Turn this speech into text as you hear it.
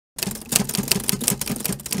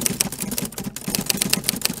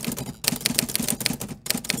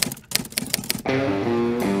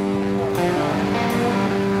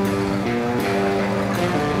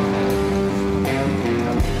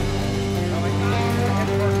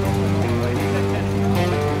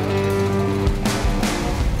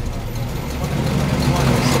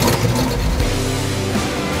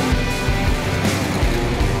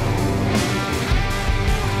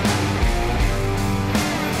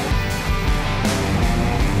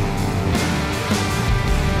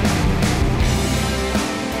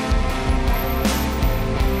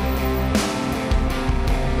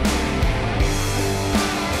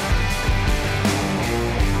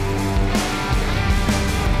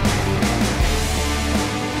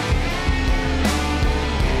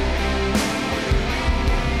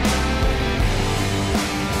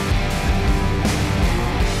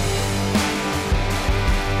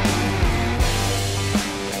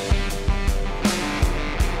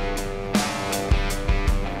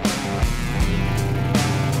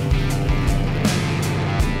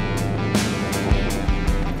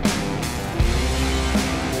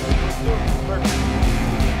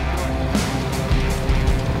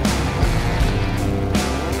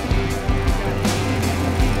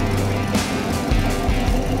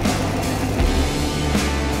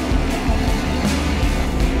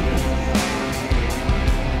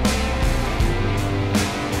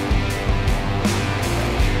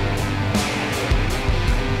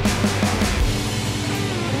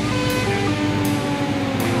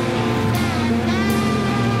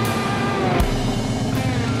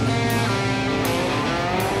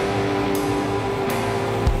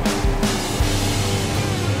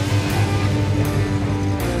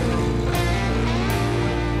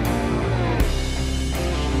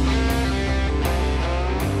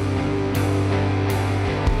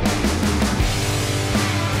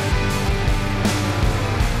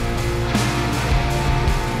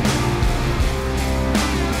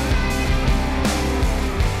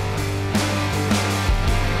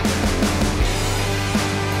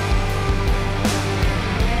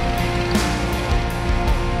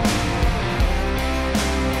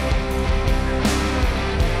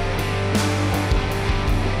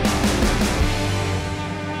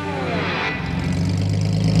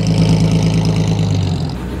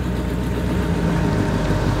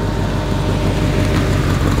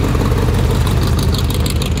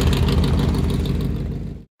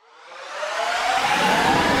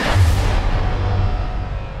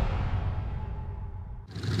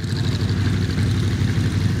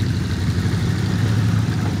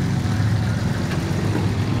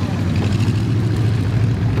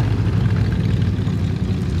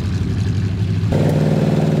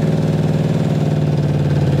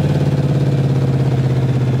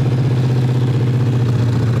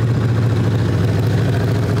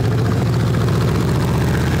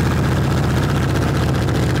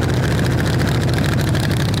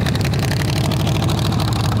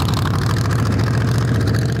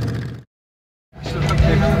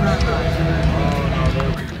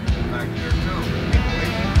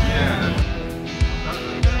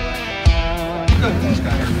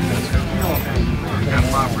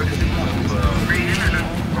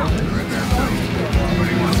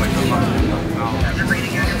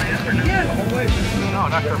No,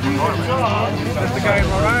 not Kirk McCormick. That's the guy in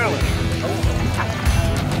Rhode Island.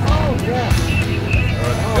 Oh, yeah.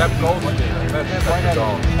 Jeff Goldstein. That's the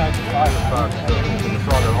dog. I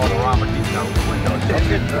saw that Autorama keep down the window. That's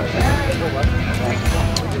this guy.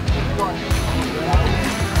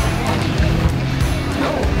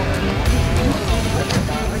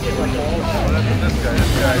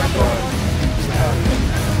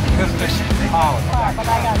 This guy's Mr. Holland. But I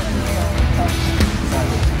got it.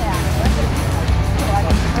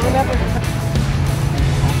 I remember.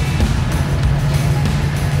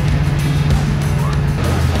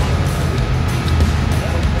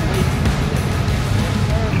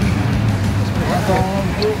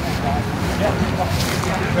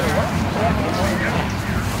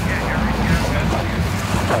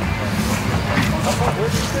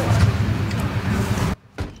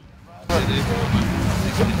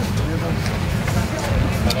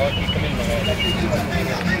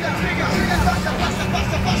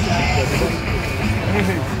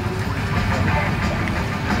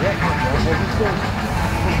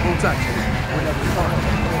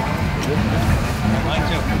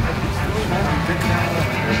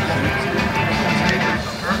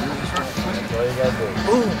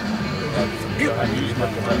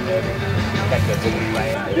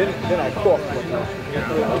 Then I cough.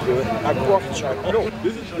 I cough. No,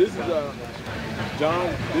 this is John.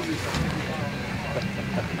 This is.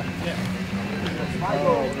 I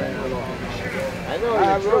know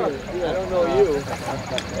you're true. I don't know you.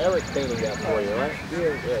 Eric painted that for you, right?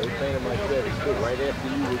 Yeah, he painted my Chevy too. Right after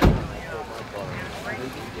you were done, I pulled my car.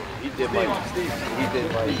 He did my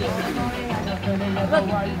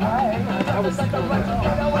I was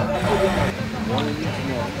one of these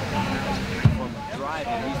men from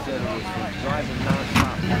driving. He said it was from driving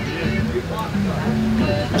non-stop.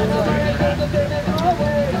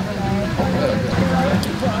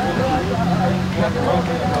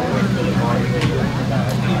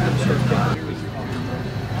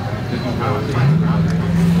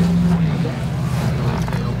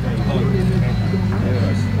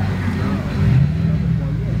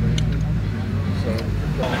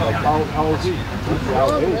 How old is he?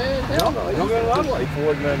 Like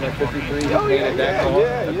Ford man at 53, he painted that car.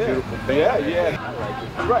 Yeah. Beautiful paint.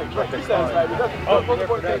 Yeah. Right. He's satisfied.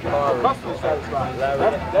 That car. Customer satisfied.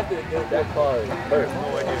 That car is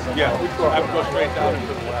perfect. Yeah, I would go straight down to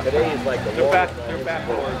the left. Today is like the They're back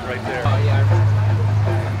doors right there.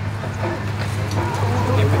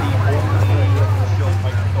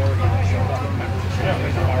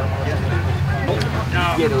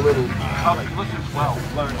 Get a little well,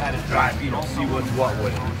 learn how to drive, you know, see what's what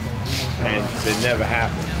with it. And it never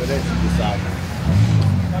happened. But then you decide,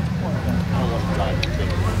 I don't want to drive the thing.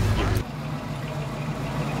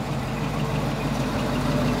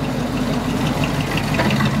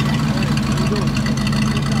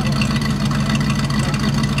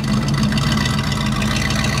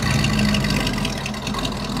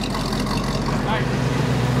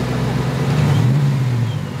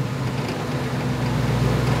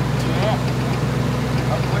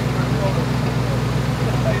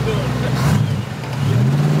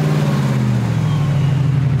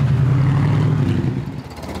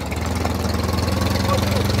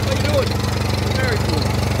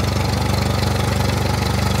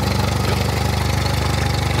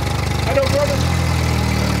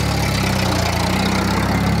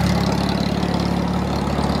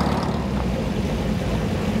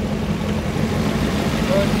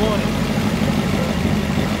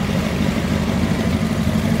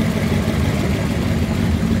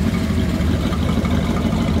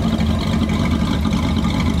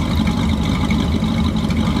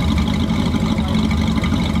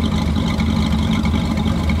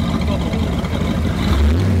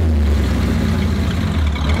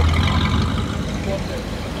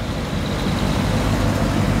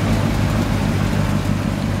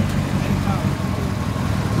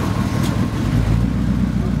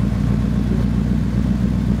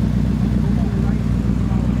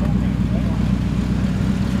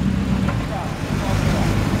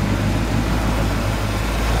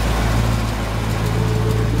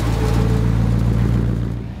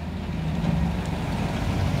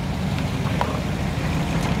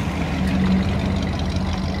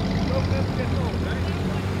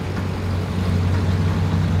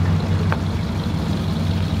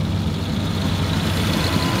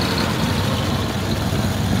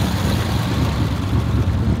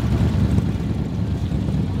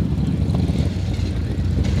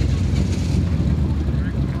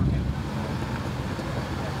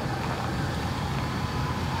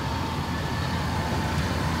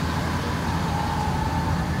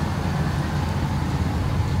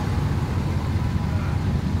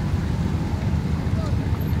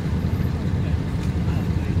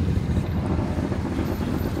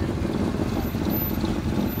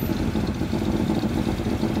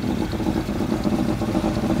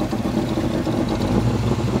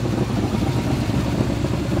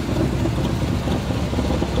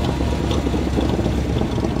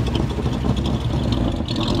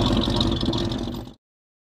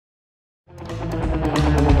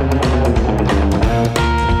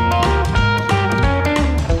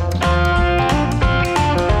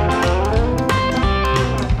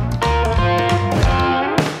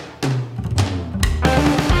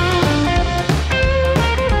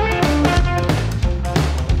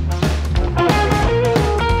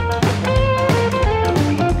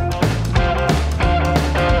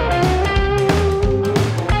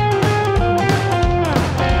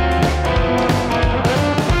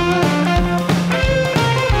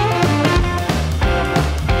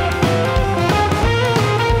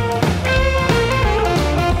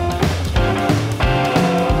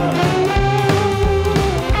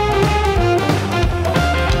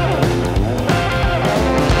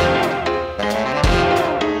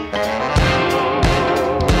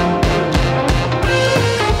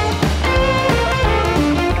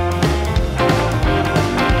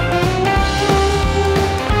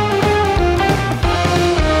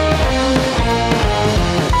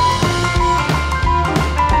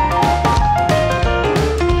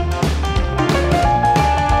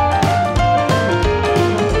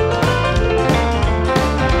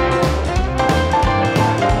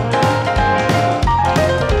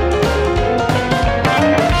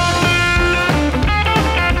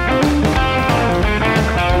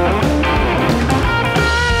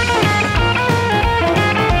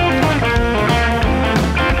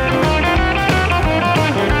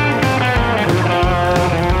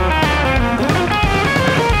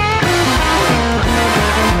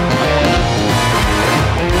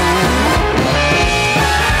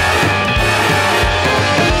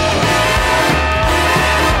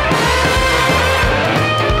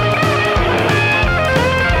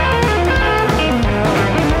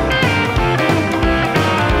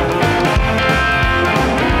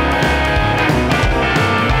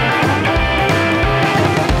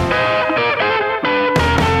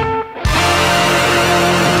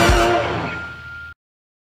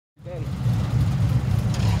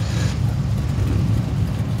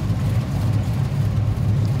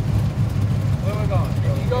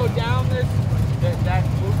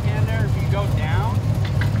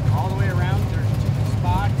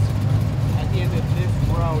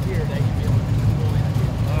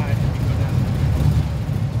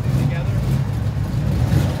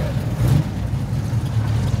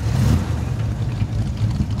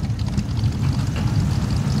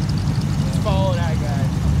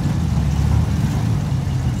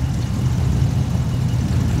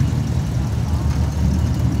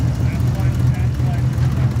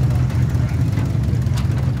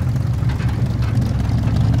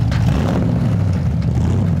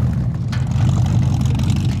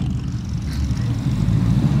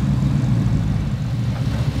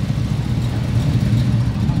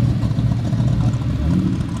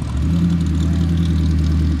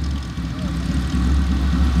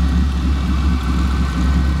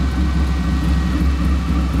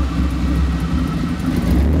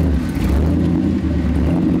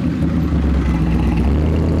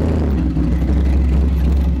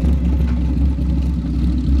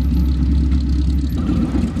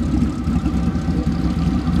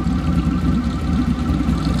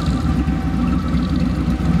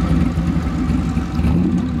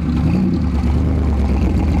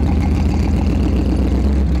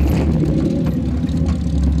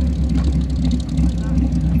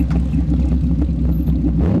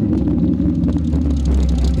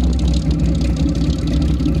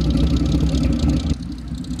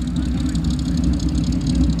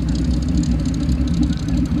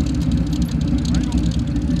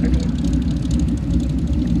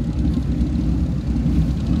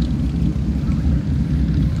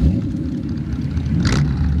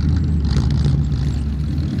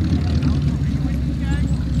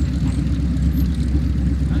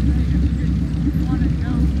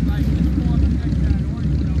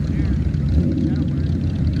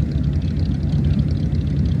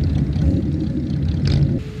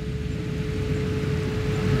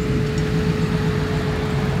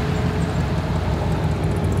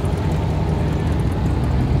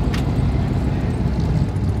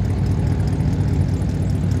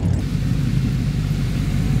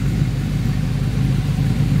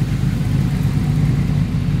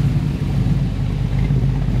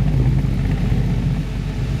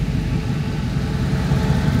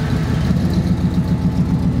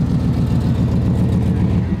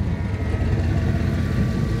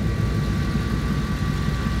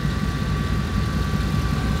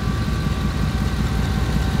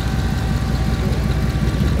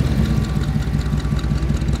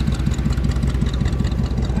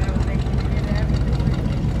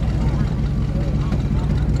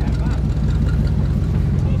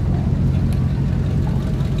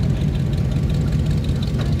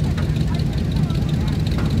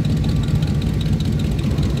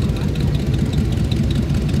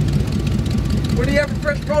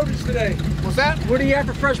 produce today? What's that? What do you have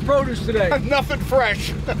for fresh produce today? Nothing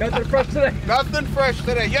fresh. Nothing fresh today? Nothing fresh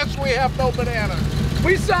today. Yes, we have no bananas.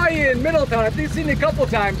 We saw you in Middletown. I've seen you a couple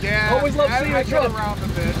times. Yeah. Always love seeing the truck. Around a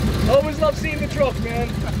bit. Always love seeing the truck, man.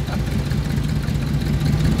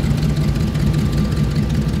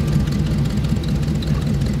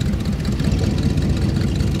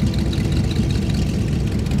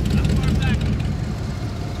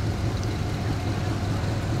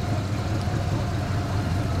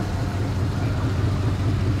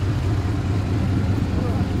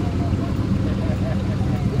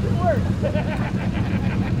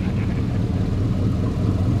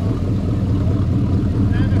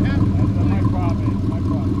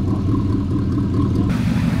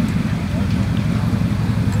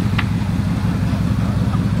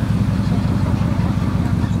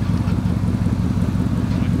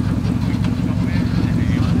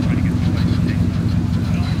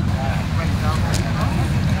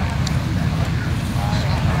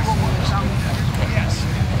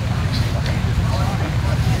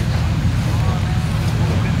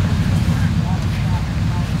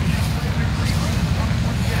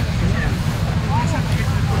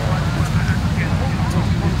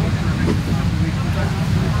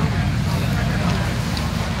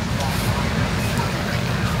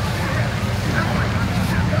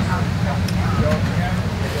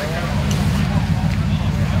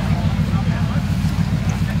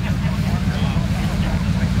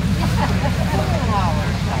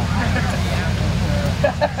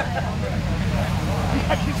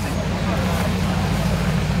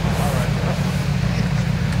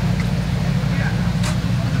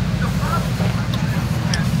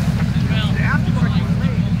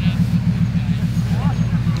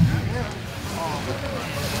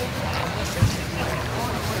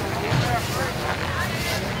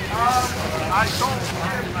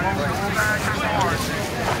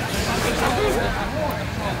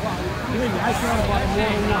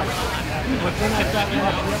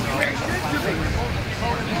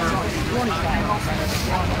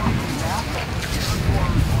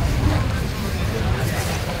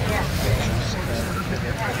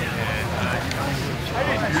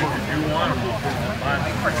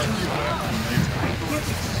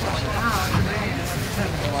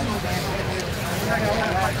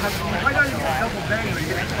 Why don't you get a double bang or you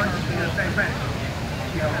get a bunch in the same bang?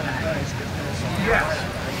 Yes.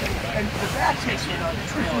 And the back hits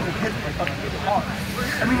tricky to hit hard.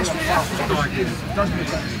 I mean, the straight axle doesn't make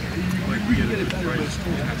sense. We can get it better with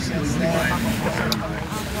straight axle.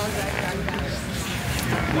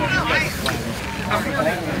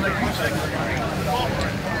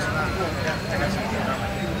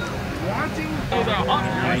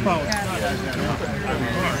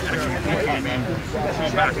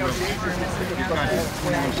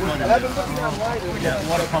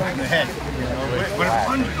 Water pump in the head. But it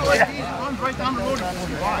runs right down the road at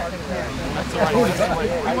 45.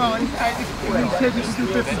 Well, he says he can do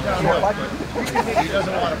 50 down the road. He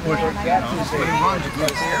doesn't want to push it. But he runs it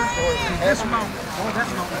right there. This amount,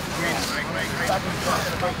 that's not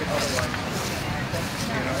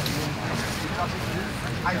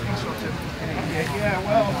I think so too. Yeah,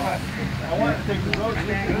 well, I want to take the road.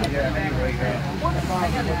 Yeah, anyway. If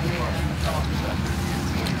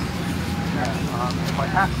I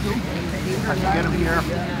have to, I can get him here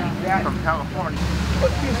from California.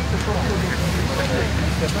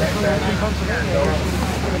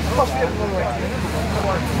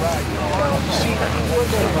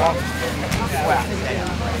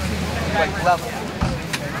 Like level.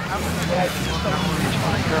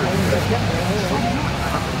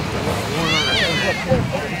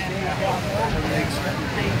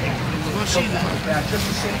 Just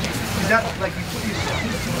to say, is that like you put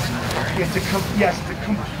these to come? Yes, to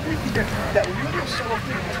completely different. That little subtle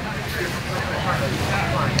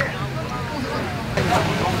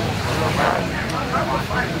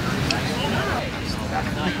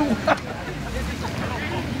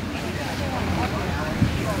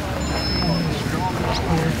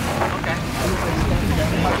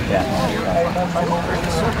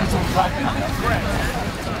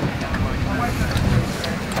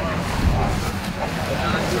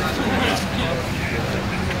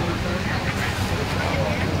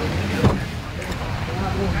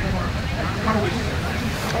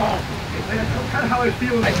kind of how it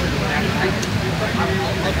feels.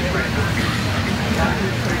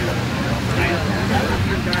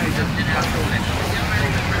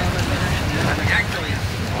 Actually, it's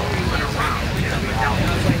went around.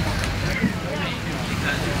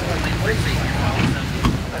 Because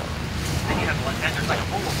then you have like that. There's like a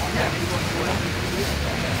boulevard.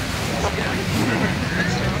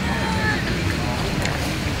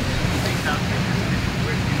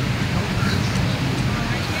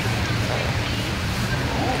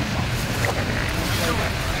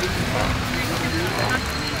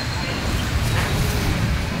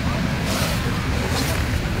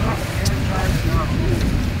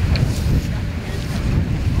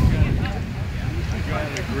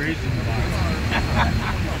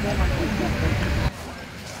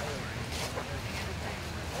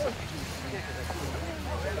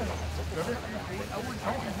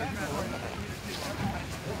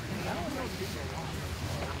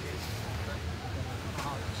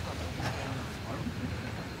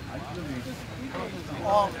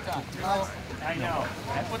 I know.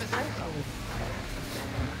 That's what it says.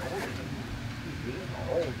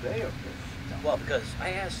 Well, because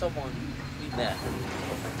I asked someone we met.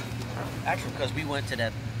 Actually, because we went to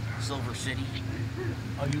that Silver City.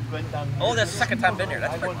 Oh, you've been down here? Oh, that's the second time I've been there.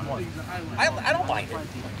 That's I pretty went fun. once. I don't mind it.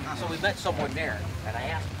 So we met someone there, and I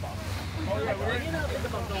asked about it.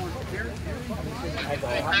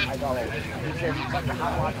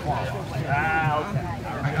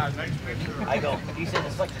 I go, he said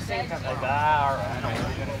it's like the same time. I go, all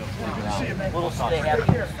right. Little stuff. They have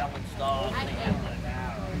here selling stuff. They have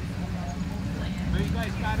You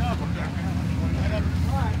guys got up.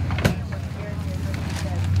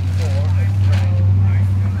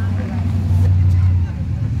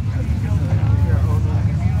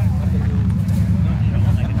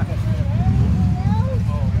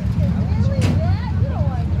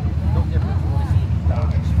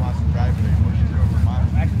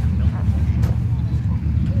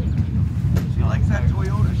 She likes that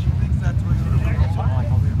Toyota. She thinks that Toyota.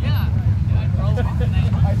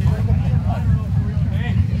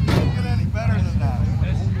 Doesn't get any better than that.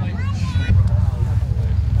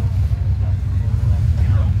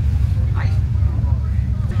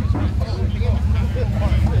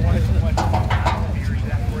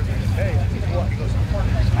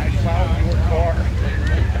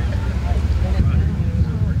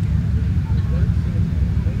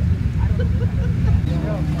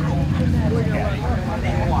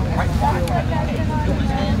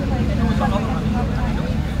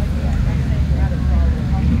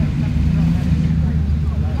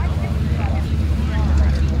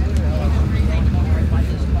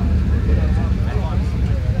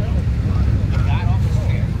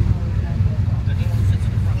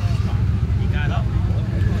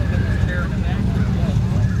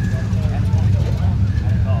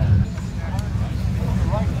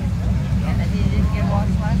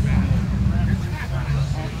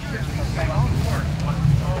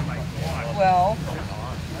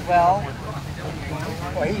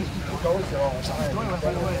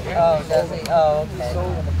 Oh, does he? Oh,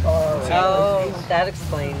 okay. Oh, that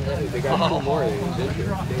explains it. They got two more.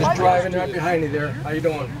 Just driving right behind you there. How you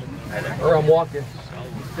doing? Or I'm walking.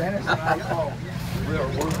 Dennis and I go.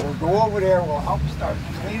 We'll go over there. We'll help start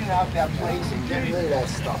cleaning out that place and getting rid of that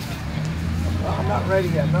stuff. Well, I'm not ready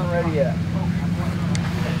yet. I'm not ready yet.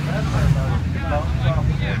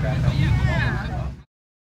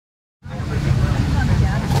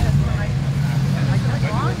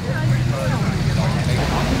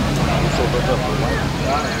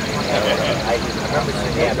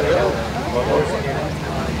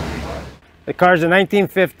 The car's a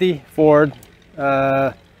 1950 Ford.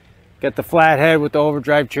 Got the flathead with the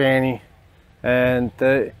overdrive tranny, and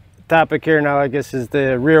the topic here now, I guess, is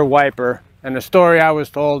the rear wiper. And the story I was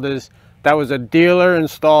told is that was a dealer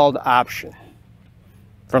installed option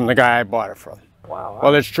from the guy I bought it from. Wow.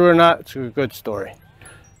 Whether it's true or not, it's a good story.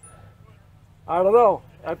 I don't know.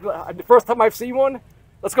 The first time I've seen one,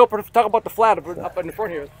 let's go talk about the flat up in the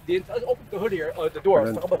front here. Let's open the hood here, the door.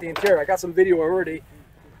 Let's talk about the interior. I got some video already.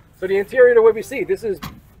 So the interior, the way we see, this is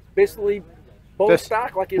basically bone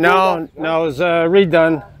stock, like you No, it was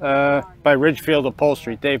redone by Ridgefield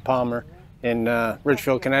Upholstery, Dave Palmer in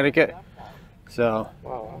Ridgefield, Connecticut. So,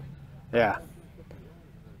 wow. Yeah.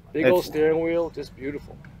 Big old steering wheel, just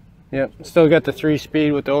beautiful. Yep, still got the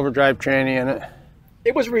 3-speed with the overdrive tranny in it.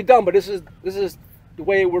 It was redone, but this is the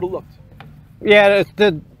way it would have looked. Yeah,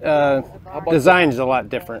 the design's a lot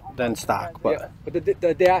different than stock, but yeah, but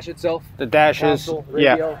the dash itself, the dash console, is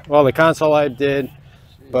radio. Yeah. Well, the console I did,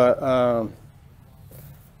 but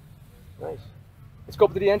nice. Let's go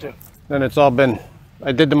up to the engine. Then it's all been.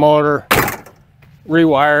 I did the motor,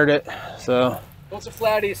 rewired it, so. Well, it's a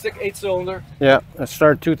flatty, 8-cylinder. Yeah, it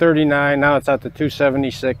started 239. Now it's out to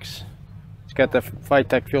 276. It's got the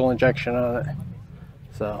Phytech fuel injection on it,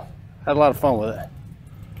 so had a lot of fun with it.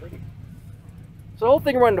 So the whole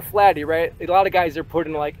thing running the flatty, right? A lot of guys are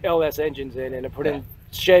putting like LS engines in, and they're putting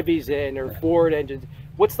Chevys in or Ford engines.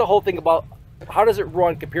 What's the whole thing about? How does it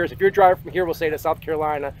run compared? If you're driving from here, we'll say to South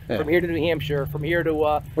Carolina, from here to New Hampshire, from here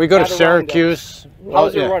to we go to Syracuse.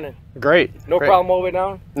 How's it running? Great. No problem all the way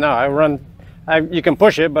down? No, I run. You can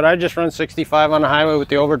push it, but I just run 65 on the highway with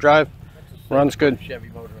the overdrive. Runs good. Chevy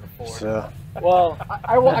motor and a Ford. So. Well,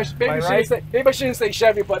 maybe I shouldn't say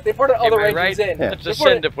Chevy, but they put other engines in. It's a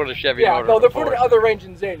sin to put a Chevy motor. No, they're putting other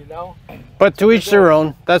engines in, you know. But to each their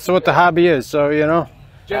own. That's what the hobby is. So you know.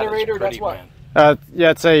 Generator. That's what. Yeah,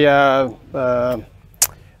 it's a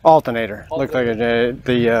alternator. Looks like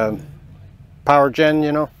the Power Gen,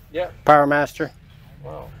 you know. Yeah. Power Master.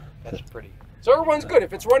 Wow, that's pretty. So everyone's good.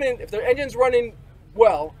 If it's running, if the engine's running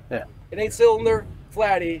well, yeah, an 8-cylinder,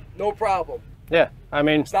 flatty, no problem. Yeah, I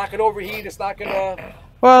mean, it's not gonna overheat. It's not gonna.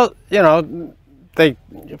 Well, you know, they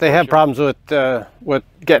have problems with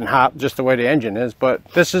getting hot just the way the engine is, but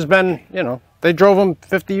this has been, you know, they drove them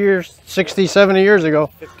 50 years, 60, 70 years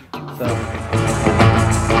ago. 52. So.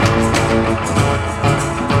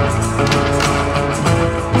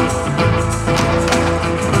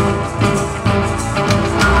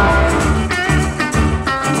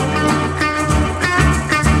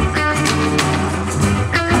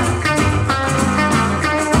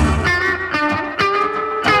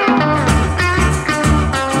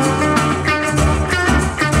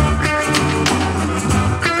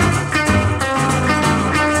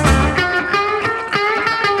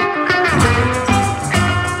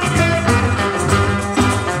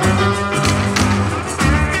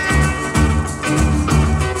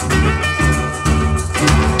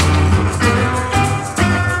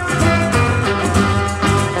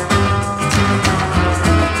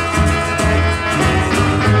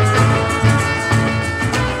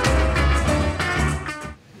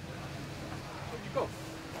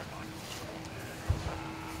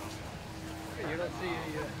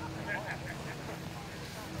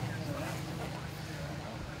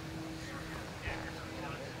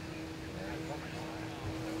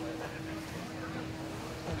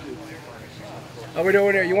 How we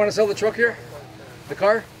doing here? You want to sell the truck here? The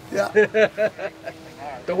car? Yeah.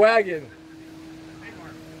 The wagon.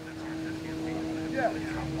 Yeah.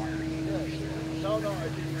 No, I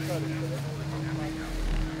didn't cut it.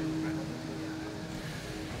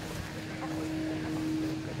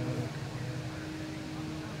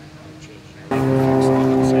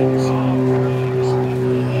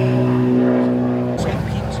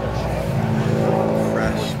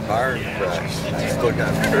 Fresh, barn fresh. Still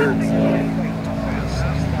got curds.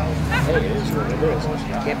 It is what it is.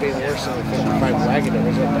 Can't be worse than the 55 wagon that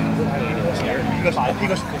was up there. He goes,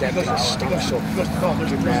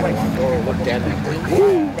 door, looked at it.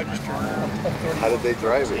 How did they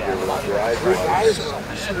drive it here without your eyes?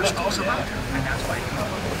 There's stalls around here. And that's why.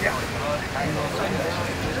 Yeah.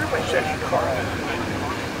 Everybody said he car.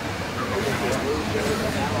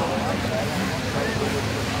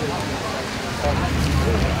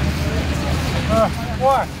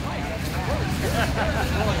 What?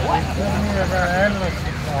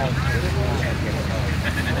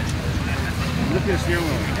 Look at this here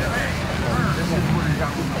one.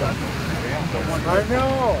 I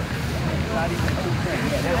know. Not even 210.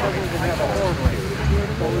 Yeah, that doesn't even have a horn right.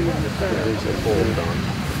 Totally in the center. There's a fold on.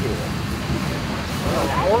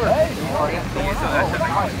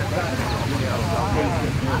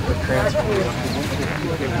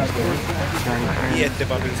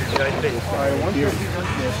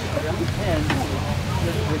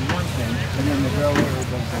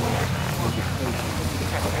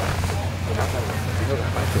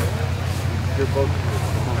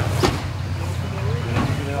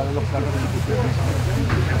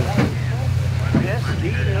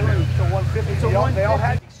 They all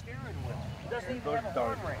had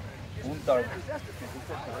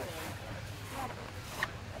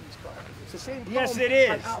Yes, it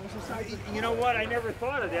is. You know what? I never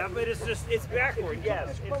thought of that, but it's just, it's backward,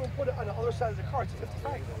 yes. Put it on the other side of the car. It's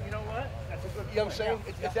 55. You know what? That's a good You know what I'm saying?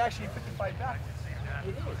 It's actually 55 backwards.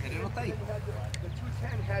 It is. The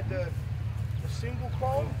 210 had the single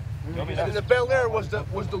chrome, and the Bel Air was the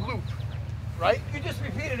loop, right? You just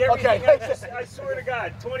repeated everything. Okay. I swear to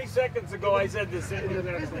God, 20 seconds ago I said this.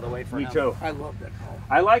 Me too. I love that car.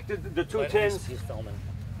 I like the 210s. He's filming.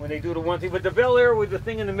 When they do the one thing, but the Bel Air with the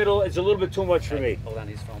thing in the middle is a little bit too much for me. Hold on,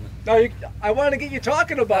 he's filming. No, I want to get you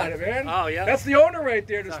talking about it, man. Oh, yeah? That's the owner right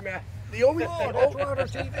there, this man. The only that's Router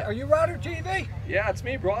TV. Are you Router TV? Yeah, it's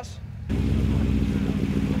me, Ross. I'm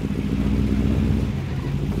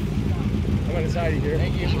on the side of here.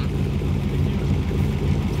 Thank you.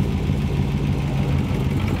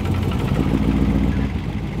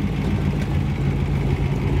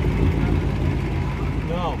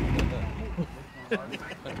 No.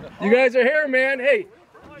 You guys are here, man. Hey.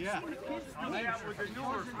 Yeah.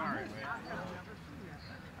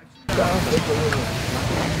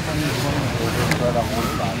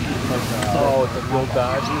 Oh, the real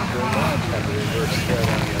Dodge had the reverse spread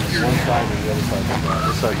on one side and the other side of the Dodge.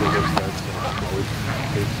 This side the reverse spread.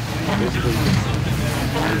 So basically,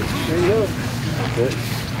 there you go. That's it.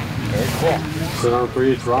 So for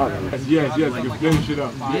each rod. Yes, you can finish it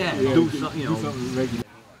up. Yeah, do something, you know. Do something to make it.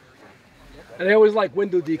 And they always like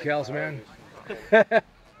window decals, man. A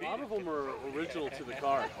lot of them are original to the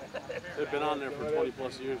car. They've been on there for 20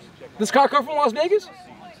 plus years. This car come from Las Vegas?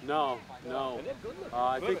 No, no.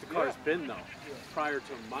 I think the car's been though, prior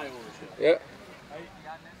to my ownership. Yeah.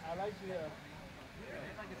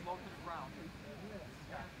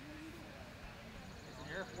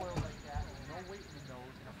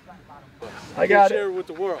 I got it. Share it with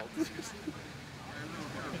the world.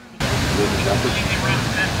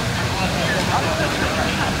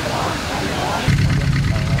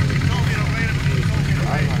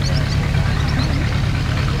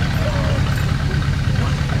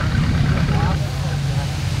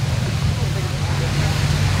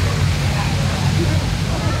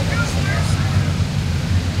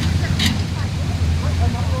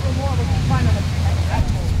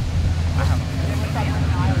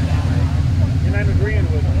 And I'm agreeing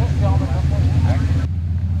with him.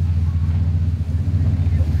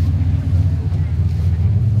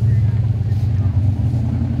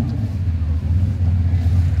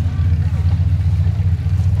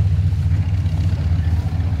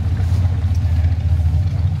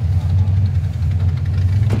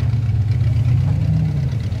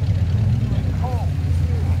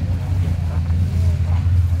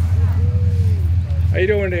 How you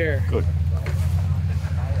doing there? Good.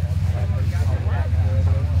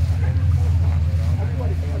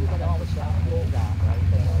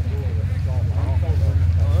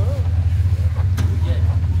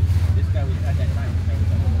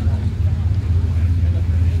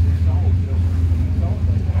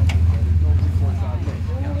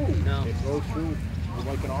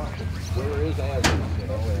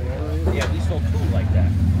 Yeah, we sold two like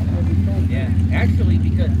that. Yeah, actually,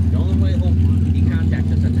 because the only way he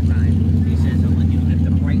contacted us at the time, he says, if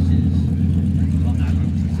the price is, well, not,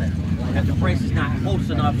 he said, if the price is not close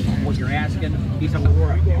enough to what you're asking, he said, well,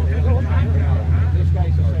 we're This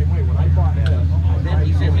guy's the same way. When I bought this, then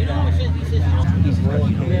he says,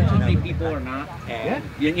 too many people or not, and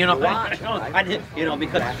I did,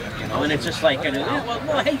 because, and it's just like,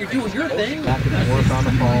 well, hey, you're doing your thing. Back and forth on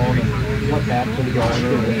the phone and what back to the owner.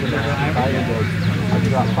 I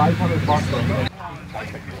got $500 on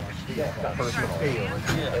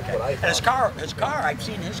His car, I've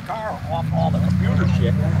seen his car off all the computer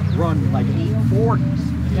shit run like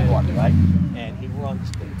 840s, right? And he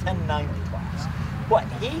runs the 1090 class. But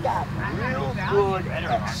he got real good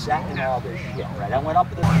at setting all this shit, right? I went up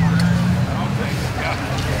with the...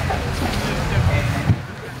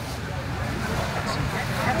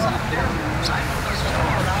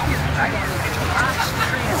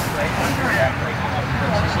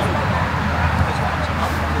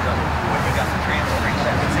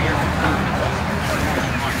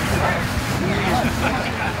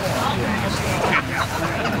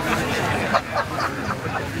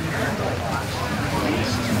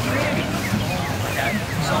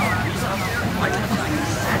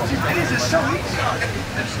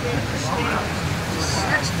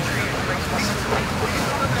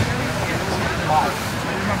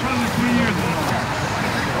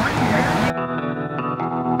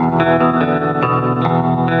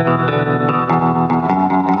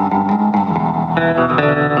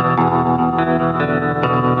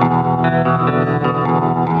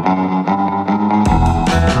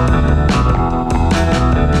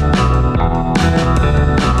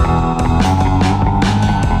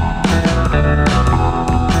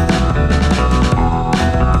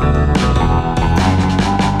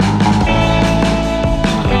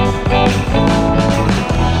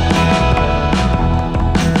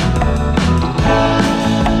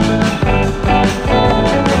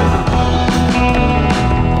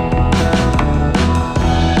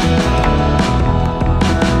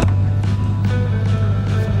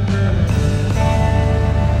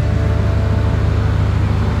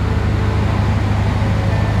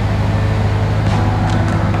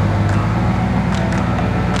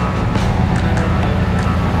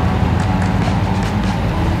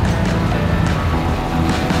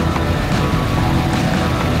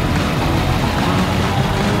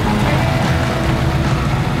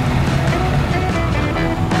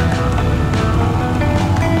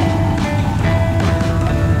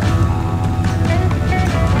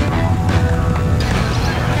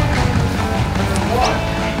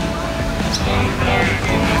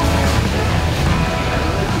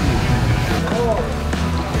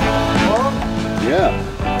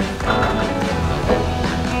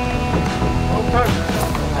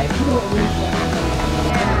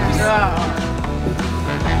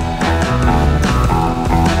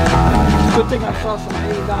 Good thing I saw some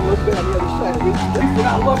hanging down a little bit on the other side. At least we're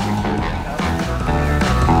not looking.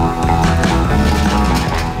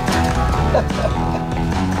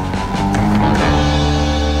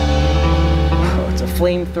 Oh, it's a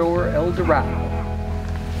flamethrower El Dorado.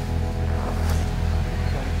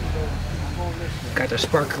 Got the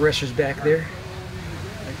spark caressers back there.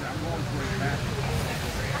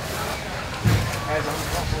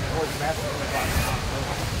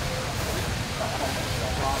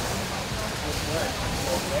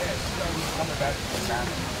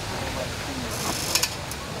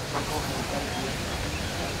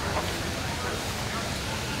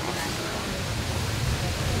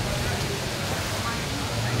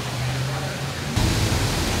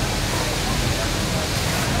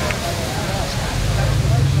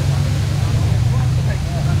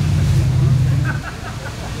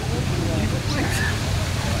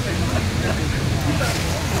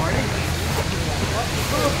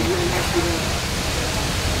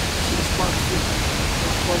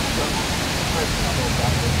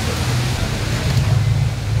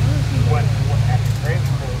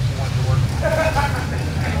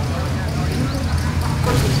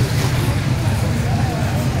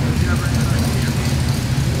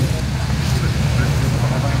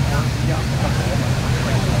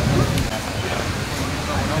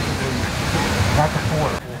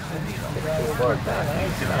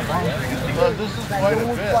 Well, this is quite a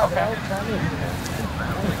bit.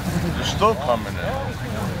 They're still coming in.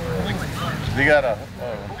 They got a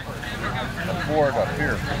Ford up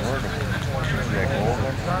here convertible. See that golden?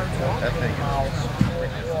 That thing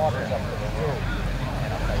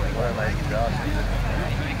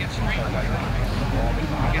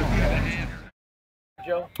is.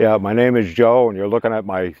 Joe? Yeah, my name is Joe, and you're looking at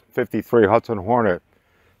my 53 Hudson Hornet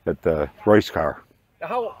at the race car. Now,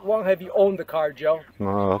 how long have you owned the car, Joe?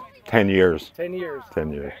 10 years. 10 years.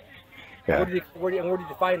 10 years. Yeah. Where did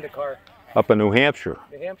you find the car? Up in New Hampshire.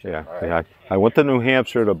 New Hampshire? Yeah. All right. Yeah. I went to New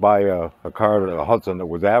Hampshire to buy a car, a Hudson, that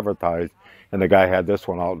was advertised, and the guy had this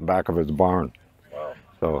one out in the back of his barn. Wow.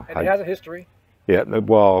 So And it has a history. Yeah,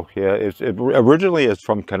 well, yeah, originally it's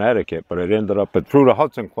from Connecticut, but it ended up, through the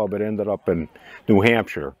Hudson Club, it ended up in New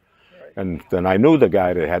Hampshire. Right. And then I knew the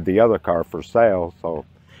guy that had the other car for sale, so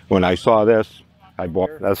when I saw this, I bought.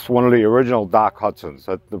 That's one of the original Doc Hudsons.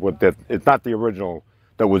 It's not the original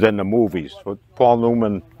that was in the movies. Paul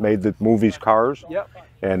Newman made the movies cars, yep.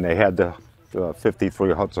 And they had the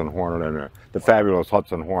 53 Hudson Hornet in there, the fabulous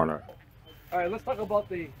Hudson Hornet. All right, let's talk about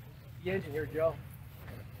the engine here, Joe.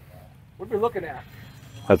 What are we looking at?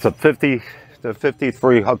 That's the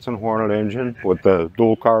 53 Hudson Hornet engine with the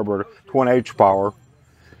dual carburetor, twin H power,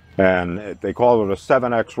 and they call it a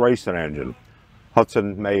 7X racing engine.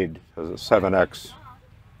 Hudson made a 7X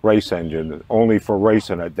race engine only for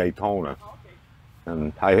racing at Daytona.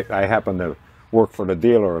 And I happened to work for the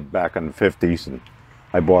dealer back in the 50s, and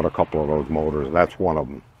I bought a couple of those motors, and that's one of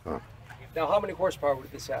them. Now, how many horsepower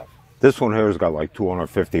would this have? This one here has got like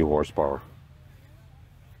 250 horsepower.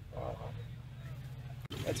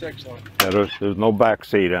 That's excellent. Yeah, there's no back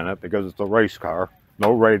seat in it because it's a race car,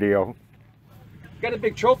 no radio. You got a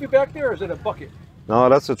big trophy back there, or is it a bucket? No,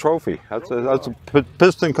 that's a trophy. That's a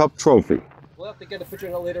Piston Cup trophy. We'll have to get a picture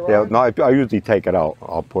of it later Yeah, on. no, I usually take it out.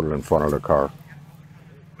 I'll put it in front of the car.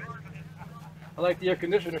 I like the air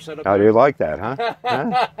conditioner setup. How do you like that, huh?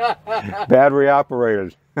 Huh? Battery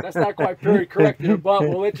operated. That's not quite very correct there, but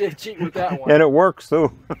we'll let you cheat with that one. And it works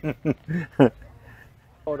too.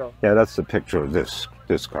 Oh no. Yeah, that's the picture of this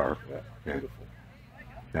car. Yeah, Yeah. beautiful.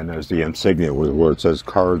 And there's the insignia where it says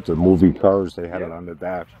cars, the movie cars. They had it on the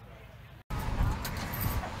dash.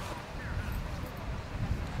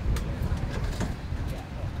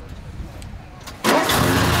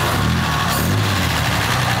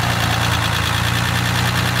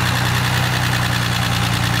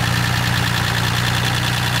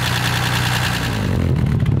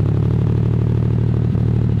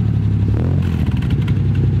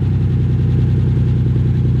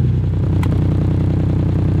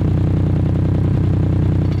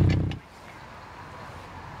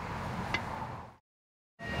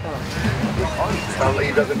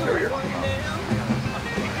 He doesn't do your.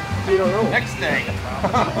 You don't know. Next thing.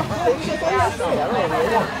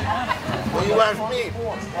 Well, you asked me.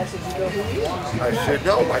 I said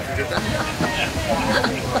no. Why should you do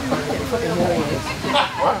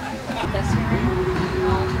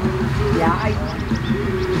Yeah, I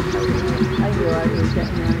realized that.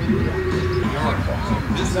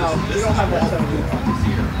 No, we don't have that stuff.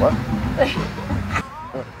 What?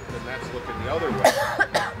 And that's looking the other way.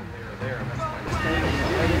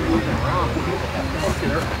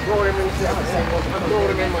 I'm throwing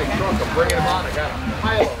him in my truck. I'm bringing him on. I got a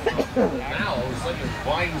pile of them. and there's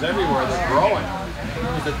vines everywhere. They're growing.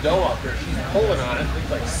 There's a doe out there. She's pulling on it.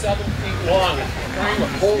 It's like 7 feet long and trying to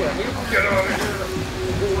pull it. We get out of here.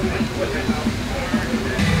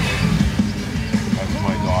 That's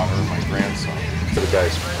my daughter and my grandson. The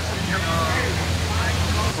guys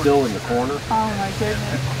still in the corner. Oh my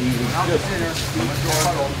goodness. He's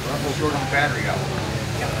short on battery out.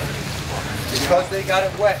 Because they got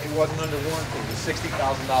it wet, it wasn't under warranty. It was $60,000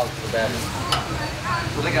 for the battery.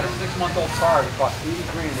 So they got a 6-month-old car that cost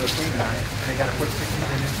 $80 grand with a premium, and they got to put $60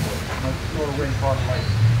 grand into it. No sort of rain car light.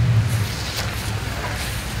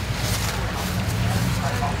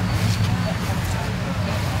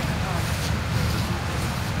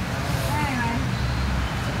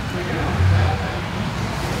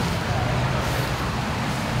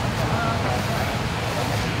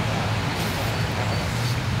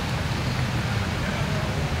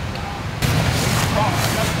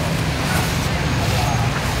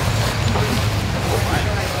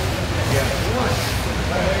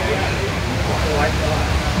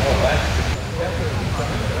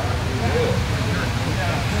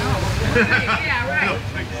 Yeah, right. I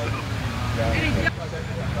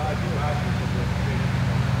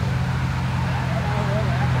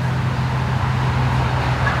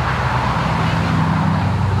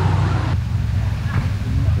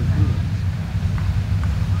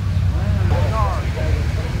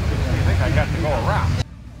think I got to go around.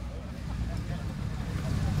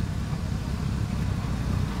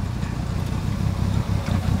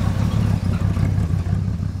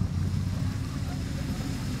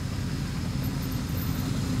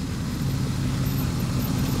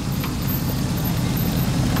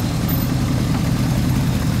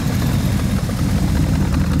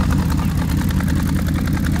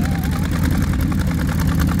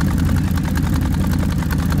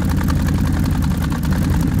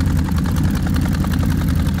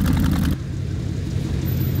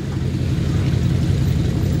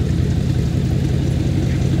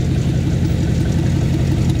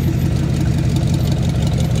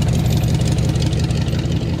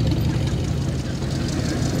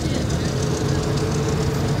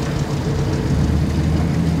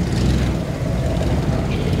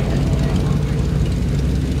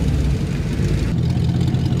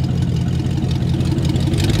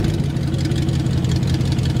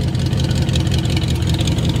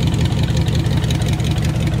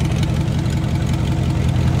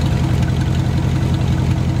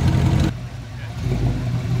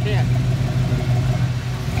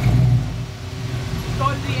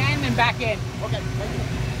 Back in. Okay, thank you.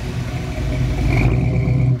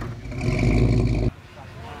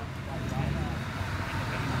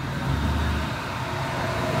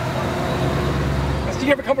 I see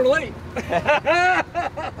you ever coming late.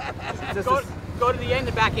 Go to the end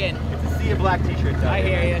and back in. It's a sea of black t-shirt. I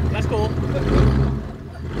hear you. That's cool.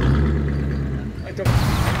 I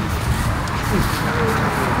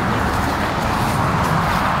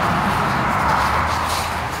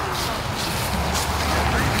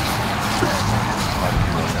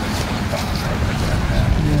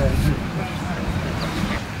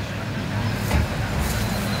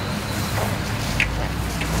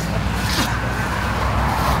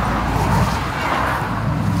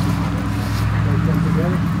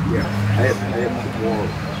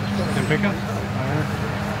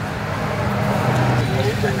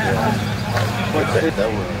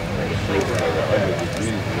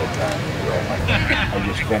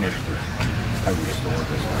just finished it. I restored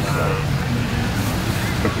this myself.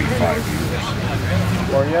 Took me 5 years.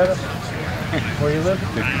 Where you at? Where you live?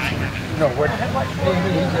 52. No, where?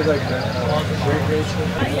 Like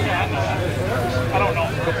I don't know.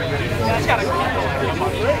 That's gotta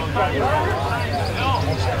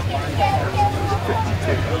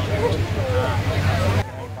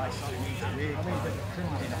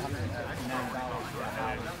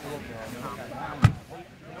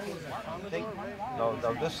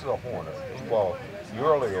No, this is a Hornet. Well, the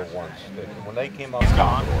earlier ones, when they came out,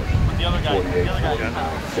 the other guy,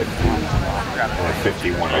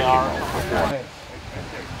 51 I came out with.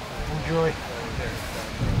 Enjoy.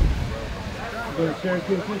 You going to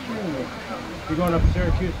Syracuse this year? You going up to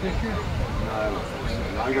Syracuse this year?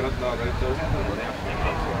 I'm gonna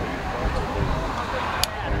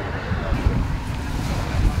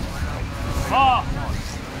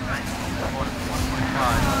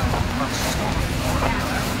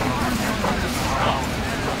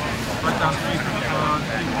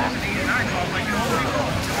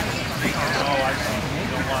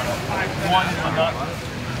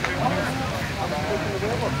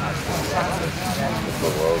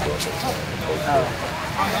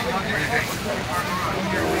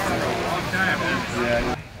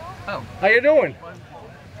Oh. How you doing?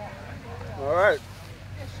 All right.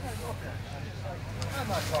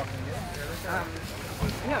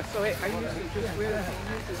 Yeah, so I used to just wear that.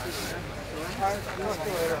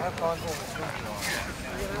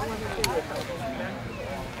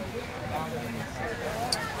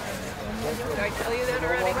 Did I tell you that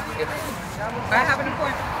already? I have an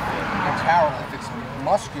appointment. It's Harold. If it's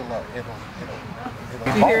muscular, it'll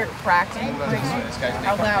Do you hear it cracking?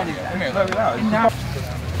 How loud is that? Very loud.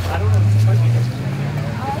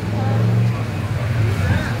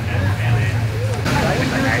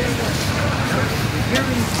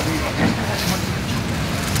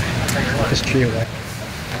 This tree away.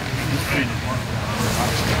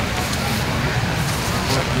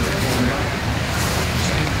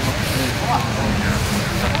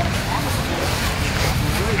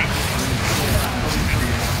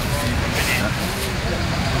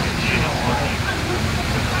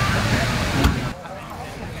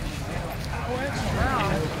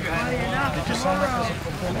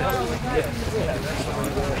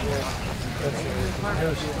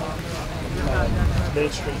 Main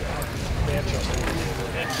Street, Manchester.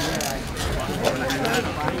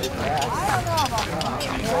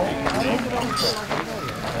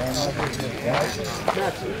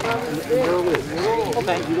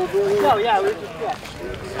 Okay. No, yeah, we're just, yeah.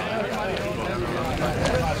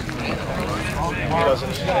 He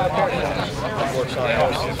doesn't. Works on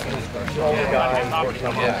houses. Guy works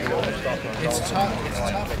on houses. It's tough. It's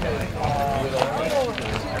tough.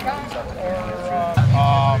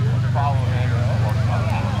 Follow him.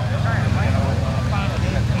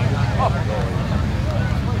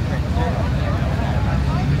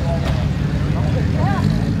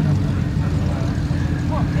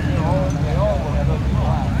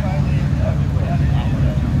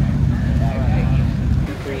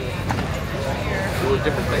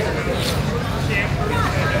 Different things.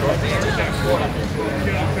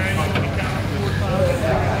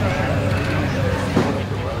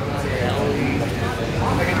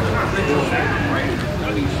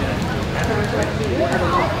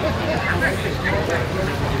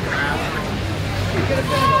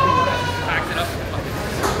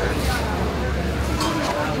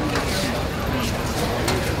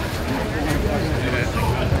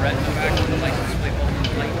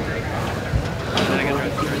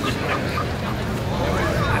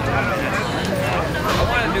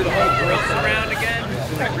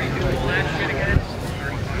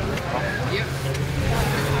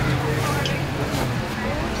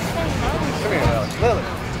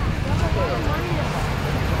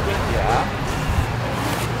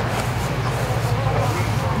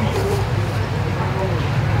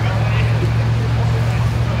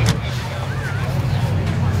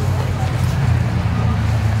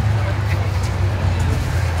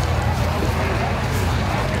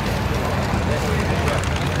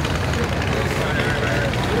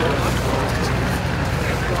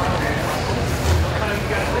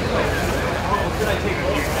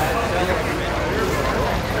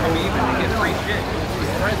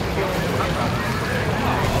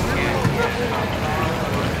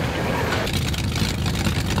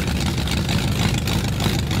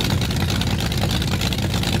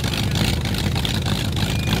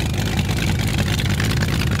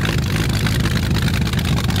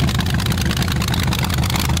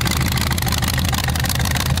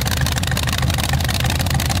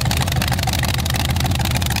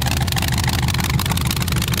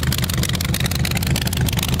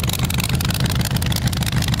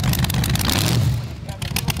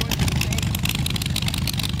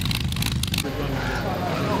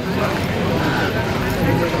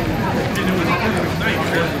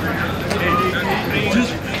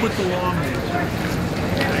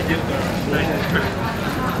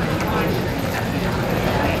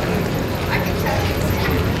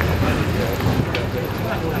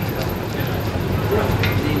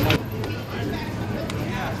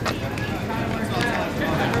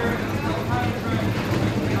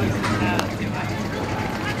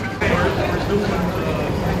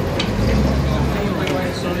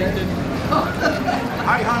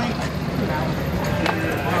 Hi, honey.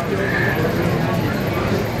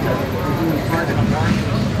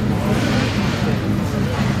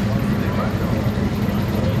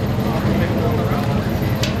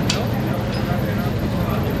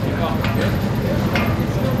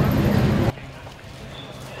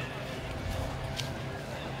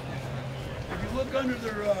 If you look under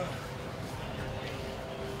their,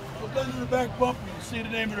 look under the back bumper, you'll see the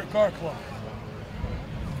name of their car club.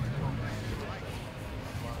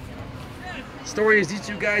 Story is these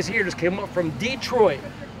two guys here just came up from Detroit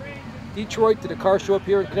to the car show up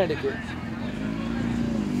here in Connecticut.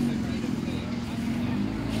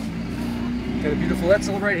 Got a beautiful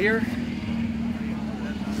Etzel right here.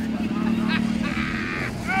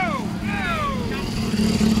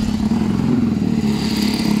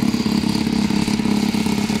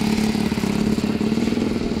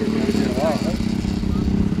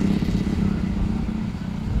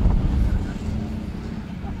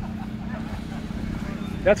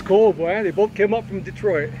 That's cool, boy. They both came up from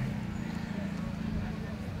Detroit.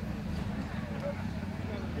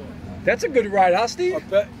 That's a good ride, huh, Steve? I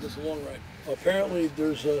bet this is a long ride. Apparently,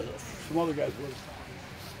 there's some other guys with us.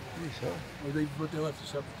 Or they left us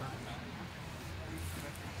several times.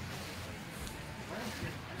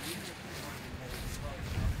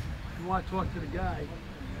 You want to talk to the guy?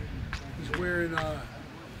 He's wearing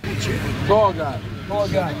tall guy. Tall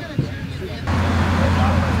guy.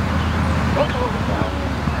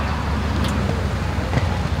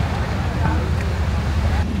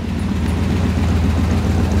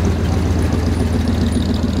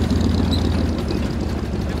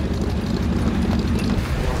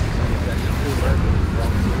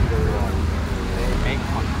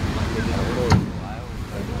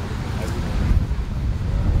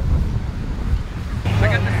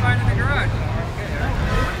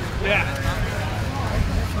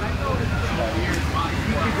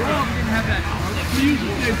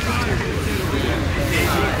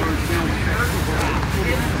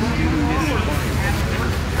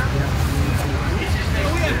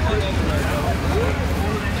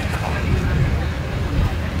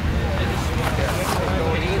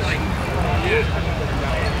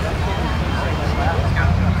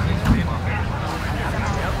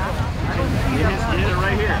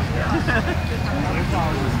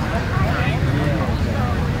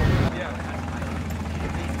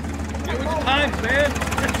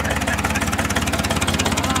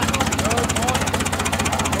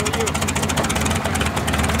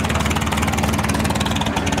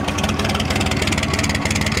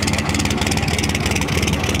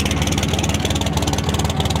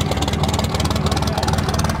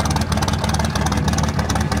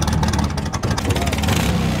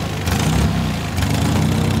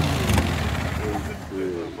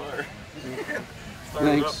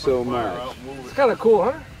 Thanks so much. It's kind of cool,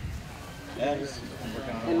 huh?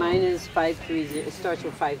 And mine is 530. It starts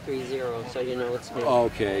with 530, so you know it's me.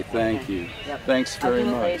 Okay, thank you. Yep. Thanks very I'll do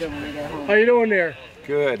it much. later when we get home. How you doing there?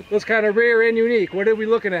 Good. Looks kind of rare and unique. What are we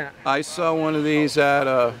looking at? I saw one of these at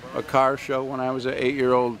a car show when I was an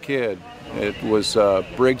 8-year-old kid. It was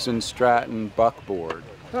Briggs & Stratton buckboard.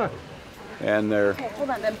 Huh. And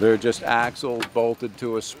they're just axles bolted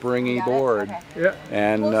to a springy board. Okay. Yeah.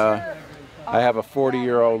 And I have a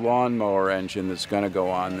 40-year-old lawnmower engine that's going to go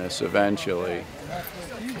on this eventually.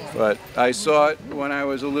 But I saw it when I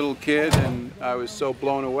was a little kid and I was so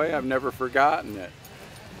blown away I've never forgotten it.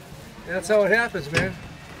 That's how it happens, man.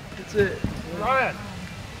 That's it. Ryan.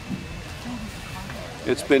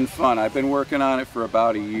 It's been fun. I've been working on it for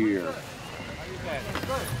about a year.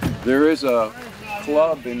 There is a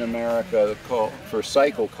club in America called for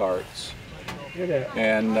cycle carts.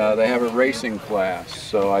 And they have a racing class,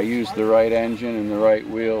 so I use the right engine and the right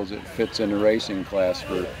wheels. It fits in a racing class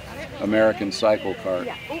for American cycle cart.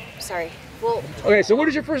 Yeah. Oh, sorry. Well. Okay, so what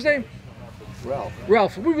is your first name? Ralph.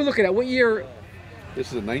 Ralph. What are we looking at? What year? This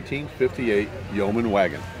is a 1958 Yeoman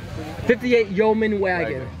wagon. 58 Yeoman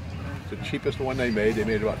wagon. It's the cheapest one they made. They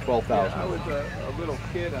made about $12,000. I was a little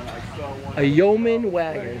kid and I saw one. A Yeoman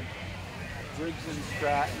wagon. Briggs &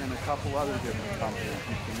 Stratton and a couple other different companies.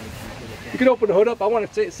 You can open the hood up. I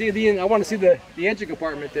want to see the. I want to see the engine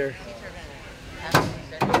compartment there.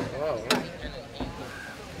 Oh.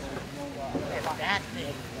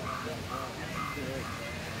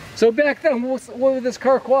 So back then, what would this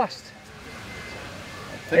car cost?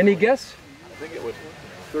 Any guess? I think it was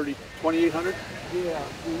 $2,800. Yeah,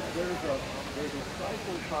 there's a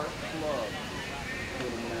cycle cart club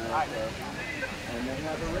in America, and they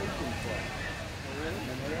have a racing club. And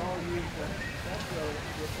they all use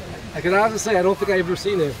I can honestly say I don't think I've ever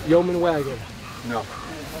seen a Yeoman wagon. No.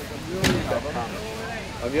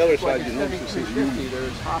 On the other side, you notice this is Yuki.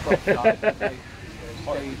 There's hop-up shops,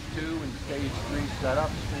 stage 2 and stage 3 setups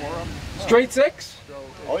for them. Straight six? So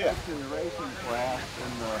oh yeah. It's in the racing class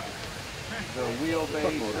and the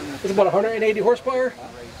wheelbase. And it's about 180 horsepower.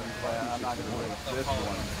 Racing class. I'm not going to race this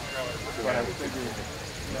one, but I figured,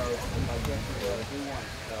 you know, if I get to do one,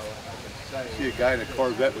 so I can say. See a guy in a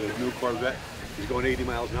Corvette with a new Corvette. He's going 80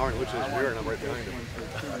 miles an hour and looks in his mirror and I'm right behind him.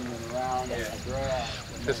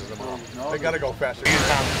 Pisses him off. They gotta go faster. Cool.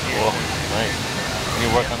 Nice. Can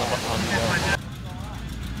you work on the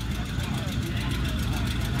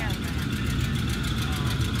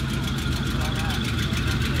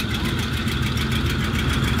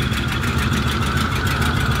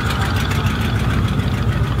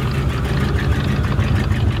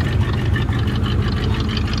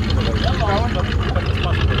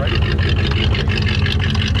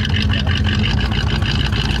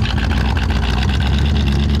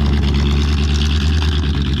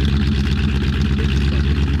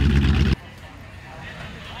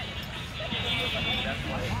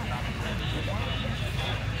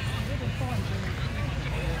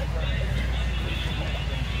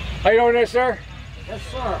How you doing there, sir? Yes,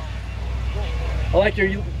 sir. I like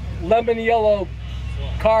your lemon yellow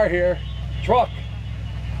car here. Truck.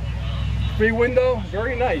 3 window,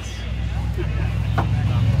 very nice.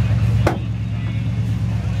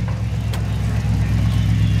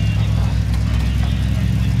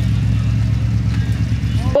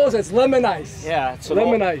 Oh, it's lemon ice. Yeah, it's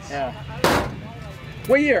lemon ice. Yeah.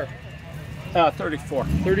 What year? 34.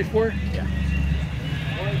 34? Yeah.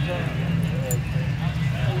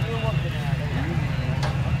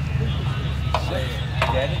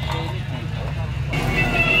 Dedicated